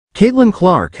Caitlin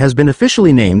Clark has been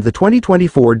officially named the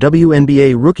 2024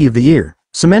 WNBA Rookie of the Year,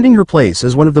 cementing her place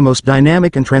as one of the most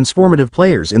dynamic and transformative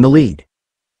players in the league.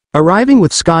 Arriving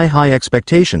with sky-high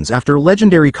expectations after a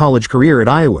legendary college career at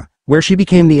Iowa, where she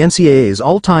became the NCAA's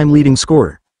all-time leading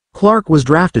scorer, Clark was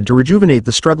drafted to rejuvenate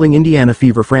the struggling Indiana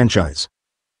Fever franchise.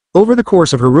 Over the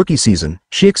course of her rookie season,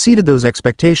 she exceeded those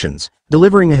expectations,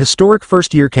 delivering a historic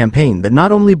first-year campaign that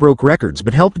not only broke records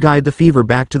but helped guide the Fever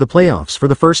back to the playoffs for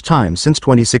the first time since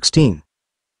 2016.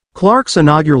 Clark's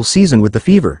inaugural season with the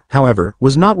Fever, however,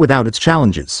 was not without its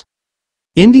challenges.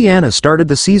 Indiana started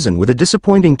the season with a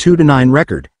disappointing 2-9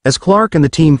 record, as Clark and the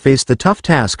team faced the tough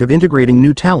task of integrating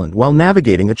new talent while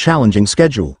navigating a challenging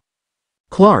schedule.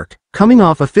 Clark, coming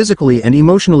off a physically and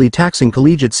emotionally taxing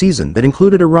collegiate season that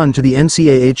included a run to the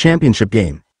NCAA championship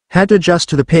game, had to adjust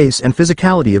to the pace and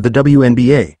physicality of the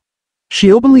WNBA.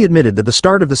 She openly admitted that the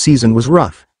start of the season was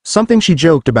rough, something she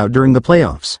joked about during the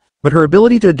playoffs, but her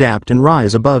ability to adapt and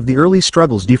rise above the early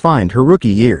struggles defined her rookie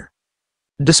year.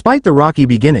 Despite the rocky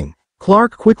beginning,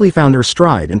 Clark quickly found her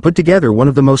stride and put together one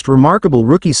of the most remarkable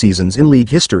rookie seasons in league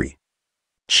history.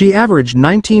 She averaged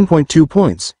 19.2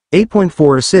 points,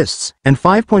 8.4 assists, and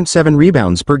 5.7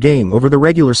 rebounds per game over the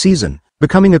regular season,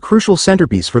 becoming a crucial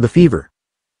centerpiece for the Fever.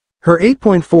 Her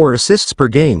 8.4 assists per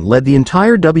game led the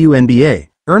entire WNBA,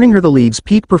 earning her the league's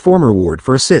Peak Performer Award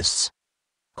for assists.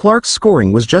 Clark's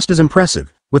scoring was just as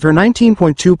impressive, with her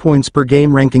 19.2 points per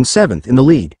game ranking 7th in the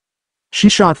league. She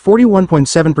shot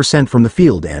 41.7% from the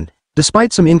field and,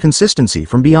 despite some inconsistency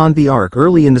from beyond the arc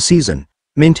early in the season,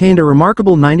 maintained a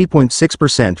remarkable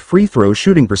 90.6% free throw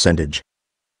shooting percentage.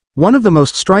 One of the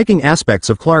most striking aspects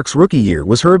of Clark's rookie year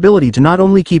was her ability to not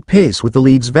only keep pace with the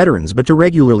league's veterans but to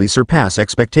regularly surpass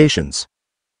expectations.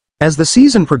 As the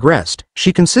season progressed,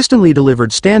 she consistently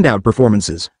delivered standout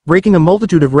performances, breaking a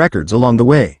multitude of records along the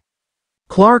way.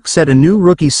 Clark set a new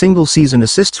rookie single-season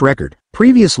assists record,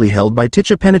 previously held by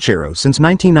Ticha Penicheiro since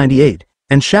 1998,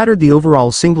 and shattered the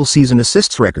overall single-season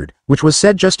assists record, which was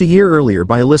set just a year earlier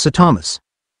by Alyssa Thomas.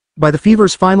 By the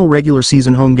Fever's final regular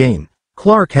season home game,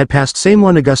 Clark had passed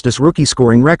Samuel Augustus' rookie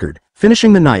scoring record,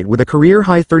 finishing the night with a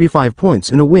career-high 35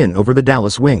 points in a win over the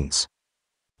Dallas Wings.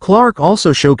 Clark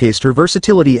also showcased her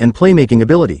versatility and playmaking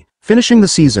ability, finishing the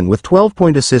season with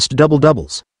 12-point assist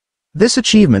double-doubles. This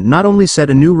achievement not only set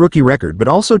a new rookie record but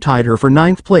also tied her for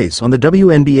 9th place on the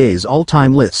WNBA's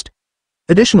all-time list.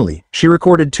 Additionally, she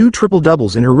recorded 2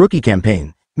 triple-doubles in her rookie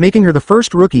campaign, making her the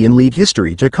first rookie in league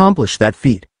history to accomplish that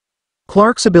feat.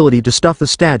 Clark's ability to stuff the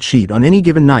stat sheet on any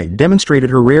given night demonstrated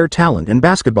her rare talent and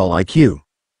basketball IQ.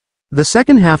 The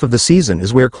second half of the season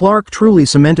is where Clark truly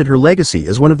cemented her legacy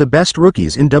as one of the best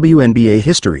rookies in WNBA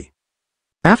history.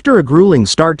 After a grueling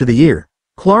start to the year,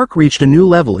 Clark reached a new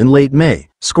level in late May,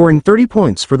 scoring 30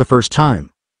 points for the first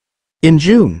time. In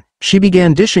June, she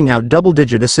began dishing out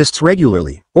double-digit assists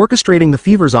regularly, orchestrating the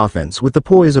Fever's offense with the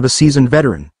poise of a seasoned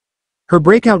veteran. Her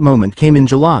breakout moment came in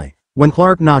July, when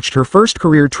Clark notched her first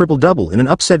career triple-double in an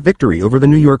upset victory over the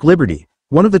New York Liberty,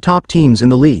 one of the top teams in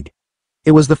the league.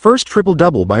 It was the first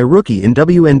triple-double by a rookie in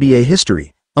WNBA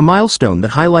history, a milestone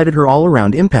that highlighted her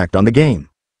all-around impact on the game.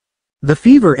 The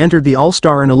Fever entered the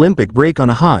All-Star and Olympic break on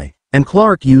a high, and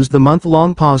Clark used the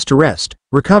month-long pause to rest,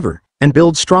 recover, and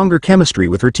build stronger chemistry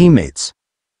with her teammates.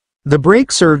 The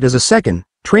break served as a second,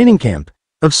 training camp,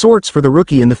 of sorts for the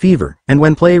rookie and the Fever, and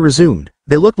when play resumed,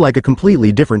 they looked like a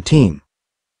completely different team.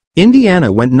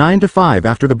 Indiana went 9-5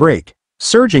 after the break,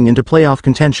 surging into playoff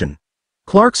contention.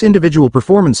 Clark's individual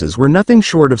performances were nothing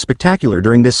short of spectacular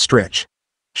during this stretch.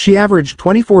 She averaged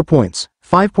 24 points,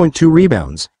 5.2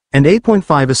 rebounds, and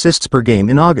 8.5 assists per game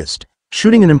in August,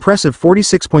 shooting an impressive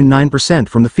 46.9%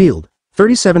 from the field,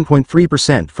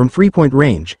 37.3% from three-point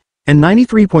range, and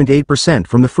 93.8%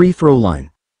 from the free throw line.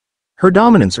 Her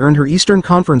dominance earned her Eastern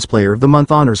Conference Player of the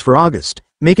Month honors for August,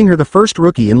 making her the first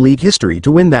rookie in league history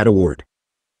to win that award.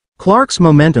 Clark's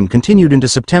momentum continued into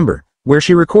September, where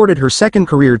she recorded her second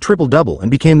career triple-double and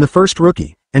became the first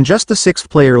rookie, and just the 6th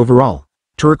player overall,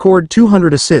 to record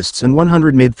 200 assists and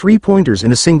 100 made three-pointers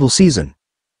in a single season.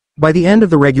 By the end of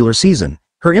the regular season,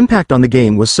 her impact on the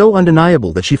game was so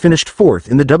undeniable that she finished 4th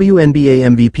in the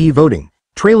WNBA MVP voting,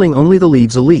 trailing only the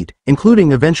league's elite,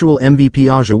 including eventual MVP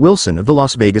A'ja Wilson of the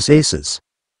Las Vegas Aces.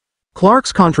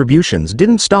 Clark's contributions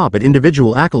didn't stop at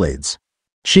individual accolades.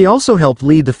 She also helped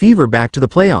lead the Fever back to the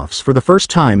playoffs for the first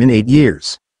time in 8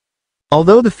 years.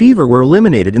 Although the Fever were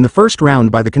eliminated in the first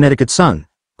round by the Connecticut Sun,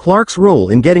 Clark's role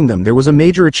in getting them there was a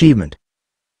major achievement.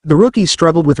 The rookie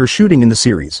struggled with her shooting in the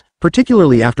series,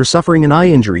 particularly after suffering an eye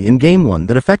injury in Game 1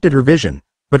 that affected her vision,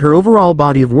 but her overall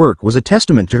body of work was a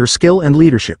testament to her skill and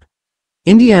leadership.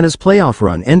 Indiana's playoff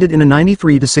run ended in a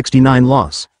 93-69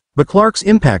 loss, but Clark's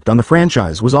impact on the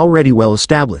franchise was already well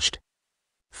established.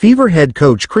 Fever head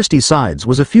coach Christy Sides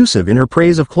was effusive in her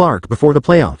praise of Clark before the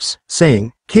playoffs,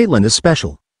 saying, "Caitlin is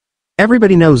special.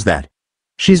 Everybody knows that.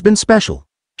 She's been special.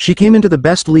 She came into the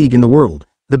best league in the world,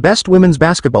 the best women's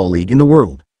basketball league in the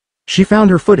world. She found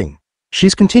her footing.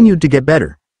 She's continued to get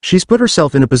better. She's put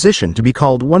herself in a position to be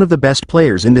called one of the best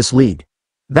players in this league.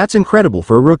 That's incredible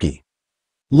for a rookie."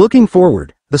 Looking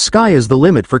forward, the sky is the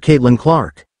limit for Caitlin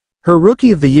Clark. Her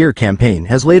Rookie of the Year campaign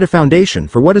has laid a foundation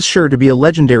for what is sure to be a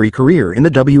legendary career in the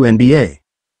WNBA.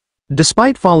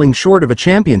 Despite falling short of a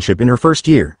championship in her first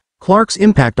year, Clark's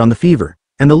impact on the Fever,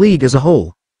 and the league as a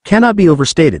whole, cannot be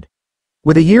overstated.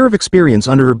 With a year of experience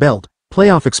under her belt,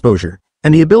 playoff exposure,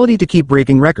 and the ability to keep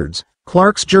breaking records,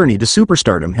 Clark's journey to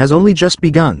superstardom has only just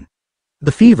begun.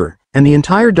 The Fever, and the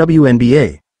entire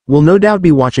WNBA, will no doubt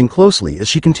be watching closely as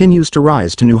she continues to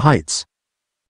rise to new heights.